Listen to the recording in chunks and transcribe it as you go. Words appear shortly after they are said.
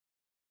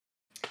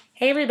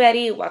Hey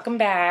everybody, welcome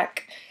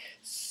back.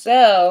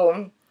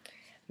 So,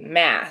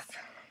 math.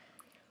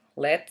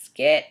 Let's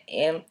get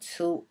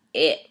into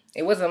it.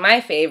 It wasn't my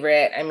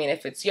favorite. I mean,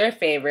 if it's your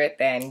favorite,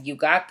 then you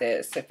got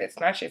this. If it's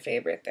not your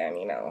favorite, then,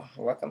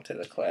 welcome to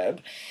the club.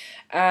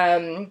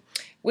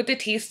 With the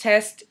TEAS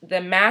test,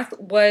 the math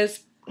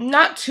was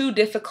not too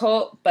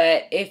difficult,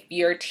 but if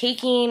you're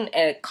taking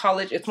a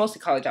college, it's mostly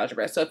college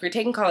algebra. So if you're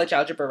taking college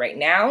algebra right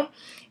now,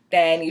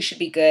 then you should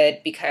be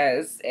good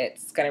because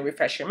it's going to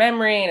refresh your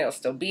memory and it'll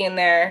still be in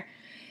there.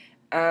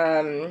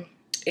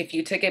 If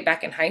you took it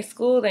back in high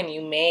school, then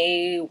you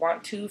may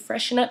want to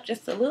freshen up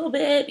just a little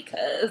bit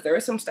because there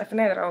was some stuff in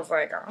there that I was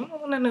like, I don't know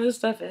what none of this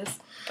stuff is.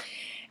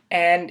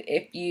 And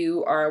if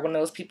you are one of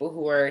those people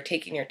who are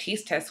taking your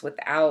TEAS test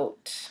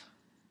without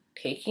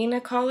taking a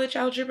college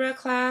algebra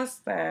class,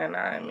 then,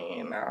 I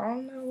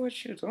don't know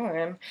what you're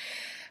doing.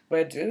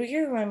 But do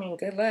you?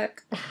 Good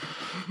luck.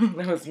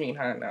 That was mean,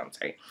 huh? No, I'm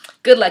sorry.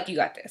 Good luck, you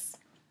got this.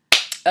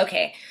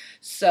 Okay,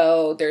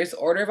 so there's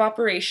order of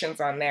operations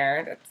on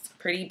there. That's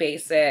pretty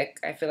basic.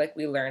 I feel like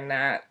we learned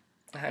that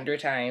 100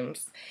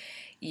 times.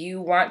 You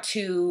want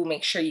to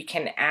make sure you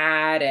can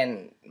add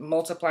and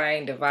multiply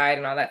and divide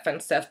and all that fun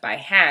stuff by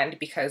hand,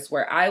 because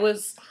where I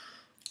was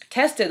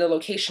tested, the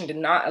location did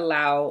not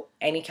allow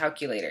any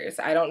calculators.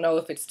 I don't know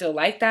if it's still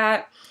like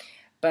that,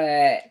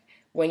 but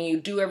when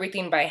you do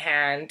everything by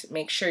hand,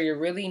 make sure you're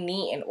really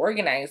neat and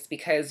organized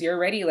because you're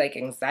already like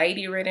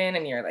anxiety ridden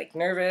and you're like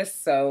nervous.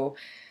 So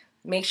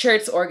make sure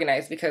it's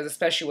organized because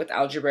especially with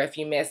algebra, if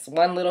you miss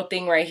one little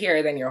thing right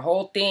here, then your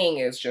whole thing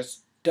is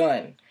just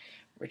done,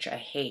 which I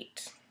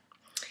hate.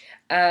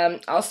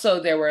 Also,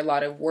 there were a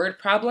lot of word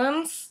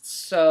problems.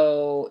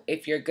 So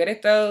if you're good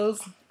at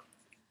those,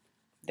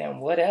 then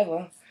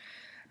whatever.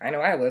 I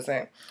know I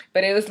wasn't.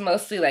 But it was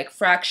mostly like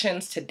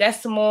fractions to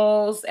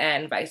decimals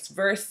and vice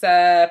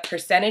versa.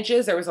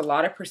 Percentages, there was a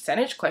lot of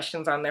percentage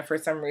questions on there for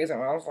some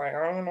reason. I was like,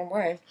 I don't know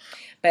why.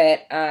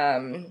 But,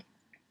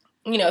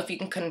 if you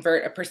can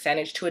convert a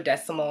percentage to a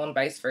decimal and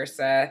vice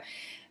versa,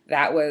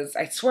 that was,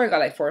 I swear I got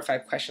like 4 or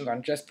 5 questions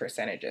on just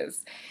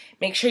percentages.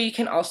 Make sure you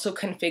can also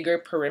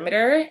configure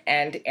perimeter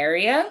and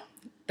area.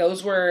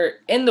 Those were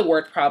in the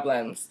word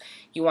problems.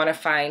 You want to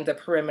find the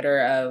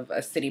perimeter of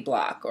a city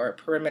block or a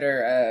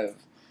perimeter of,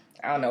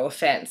 a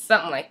fence,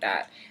 something like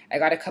that. I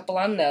got a couple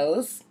on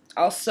those.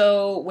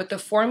 Also, with the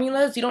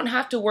formulas, you don't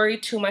have to worry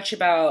too much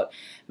about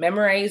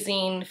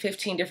memorizing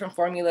 15 different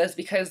formulas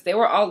because they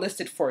were all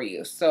listed for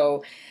you.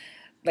 So,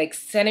 like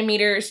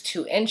centimeters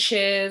to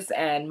inches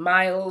and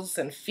miles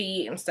and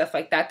feet and stuff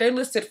like that, they're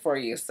listed for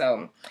you.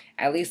 So,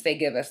 at least they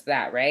give us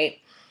that, right?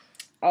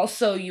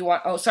 Also, you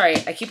want, oh, sorry,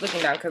 I keep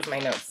looking down because my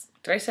notes.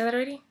 Did I say that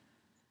already?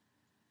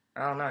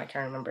 I don't know, I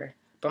can't remember.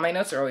 But my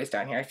notes are always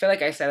down here. I feel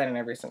like I said that in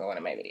every single one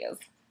of my videos.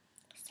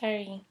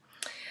 Sorry.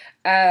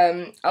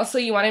 Also,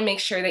 you want to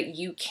make sure that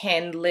you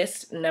can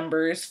list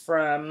numbers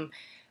from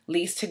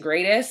least to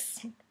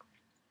greatest.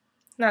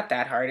 Not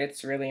that hard.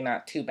 It's really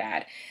not too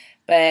bad.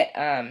 But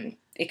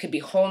it could be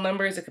whole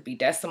numbers. It could be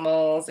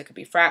decimals. It could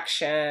be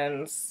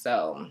fractions.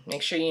 So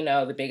make sure you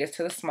know the biggest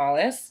to the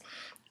smallest.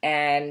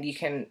 And you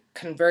can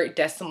convert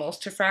decimals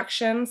to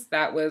fractions.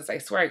 That was, I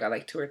swear I got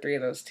like 2 or 3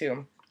 of those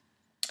too.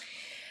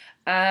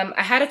 I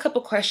had a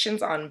couple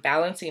questions on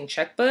balancing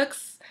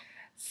checkbooks.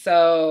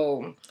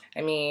 So,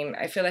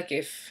 I feel like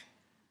if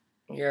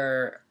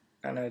you're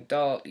an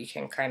adult, you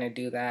can kind of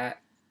do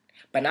that.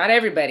 But not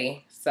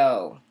everybody.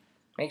 So,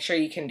 make sure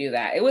you can do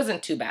that. It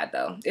wasn't too bad,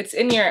 though. It's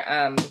in your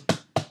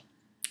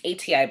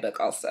ATI book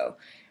also.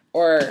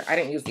 Or, I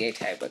didn't use the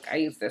ATI book. I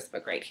used this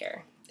book right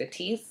here. The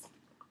TEAS.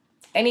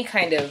 Any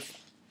kind of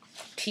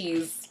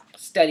TEAS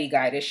study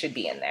guide, it should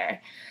be in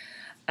there.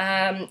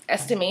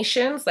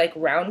 Estimations, like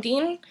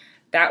rounding,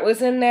 that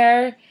was in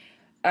there.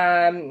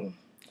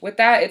 With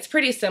that, it's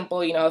pretty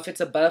simple. If it's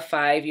above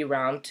 5, you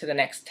round to the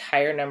next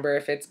higher number.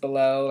 If it's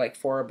below, like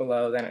 4 or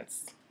below, then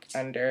it's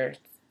under.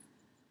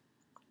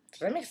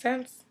 Does that make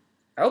sense?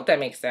 I hope that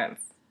makes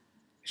sense.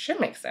 It should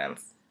make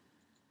sense.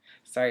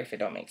 Sorry if it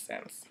don't make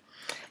sense.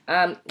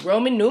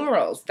 Roman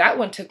numerals. That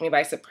one took me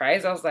by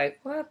surprise. I was like,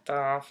 what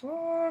the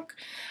fuck?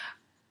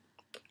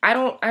 I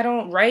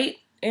don't write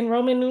in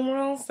Roman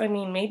numerals.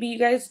 Maybe you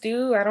guys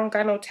do. I don't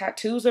got no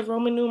tattoos of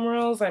Roman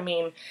numerals. I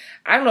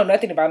don't know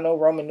nothing about no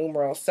Roman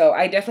numerals. So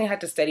I definitely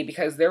had to study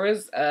because there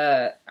was,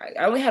 I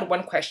only had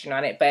one question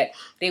on it, but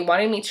they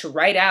wanted me to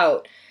write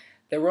out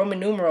the Roman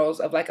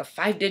numerals of like a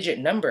 5-digit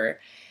number.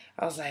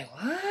 I was like,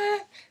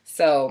 what?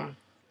 So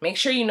make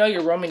sure you know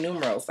your Roman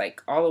numerals,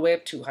 like all the way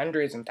up to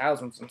hundreds and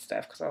thousands and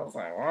stuff. Because I was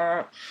like,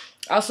 what?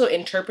 Also,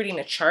 interpreting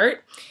a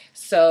chart.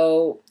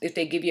 So if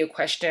they give you a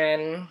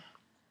question,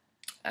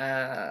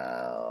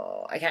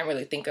 I can't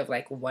really think of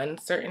like one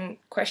certain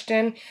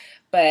question,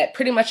 but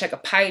pretty much like a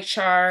pie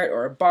chart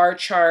or a bar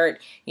chart,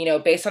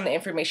 based on the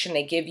information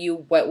they give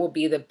you, what will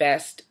be the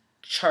best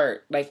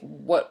chart, like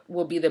what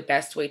will be the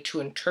best way to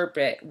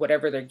interpret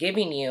whatever they're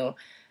giving you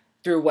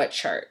through what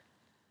chart.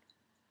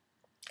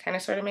 Kind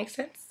of sort of makes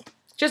sense.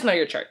 Just know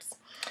your charts.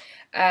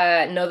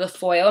 Know the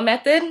FOIL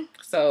method.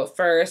 So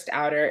first,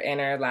 outer,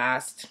 inner,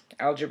 last,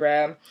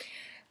 algebra.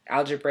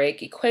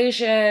 algebraic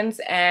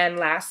equations, and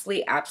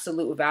lastly,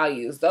 absolute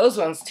values. Those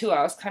ones too,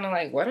 I was kind of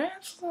like, what are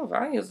absolute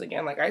values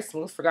again? Like, I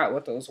smooth forgot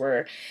what those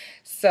were.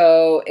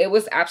 So it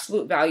was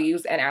absolute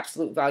values and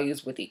absolute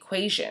values with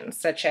equations,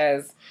 such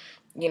as,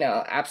 you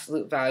know,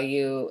 absolute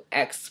value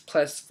x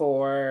plus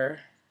 4,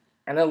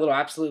 and a little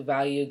absolute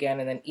value again,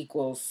 and then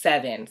equals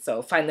 7.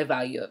 So find the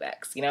value of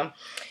x, you know.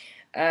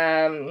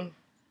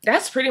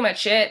 That's pretty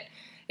much it.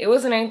 It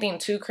wasn't anything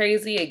too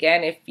crazy.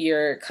 Again, if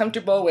you're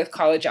comfortable with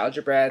college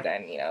algebra,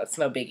 then, you know, it's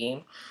no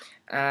biggie.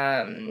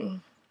 I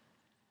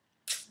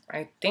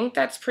think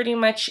that's pretty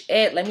much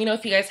it. Let me know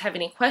if you guys have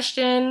any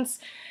questions.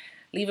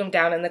 Leave them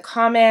down in the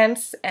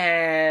comments,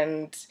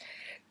 and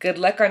good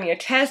luck on your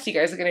test. You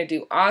guys are going to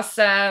do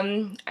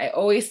awesome. I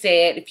always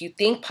say it. If you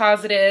think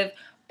positive,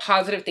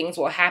 positive things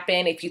will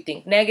happen. If you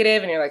think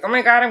negative and you're like, oh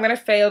my God, I'm going to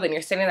fail, then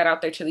you're sending that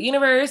out there to the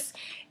universe.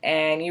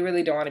 And you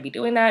really don't want to be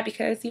doing that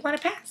because you want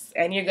to pass.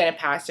 And you're going to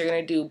pass. You're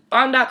going to do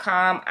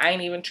bomb.com. I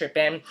ain't even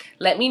tripping.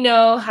 Let me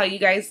know how you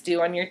guys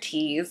do on your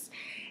TEAS.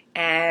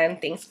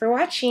 And thanks for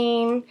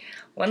watching.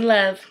 One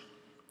love.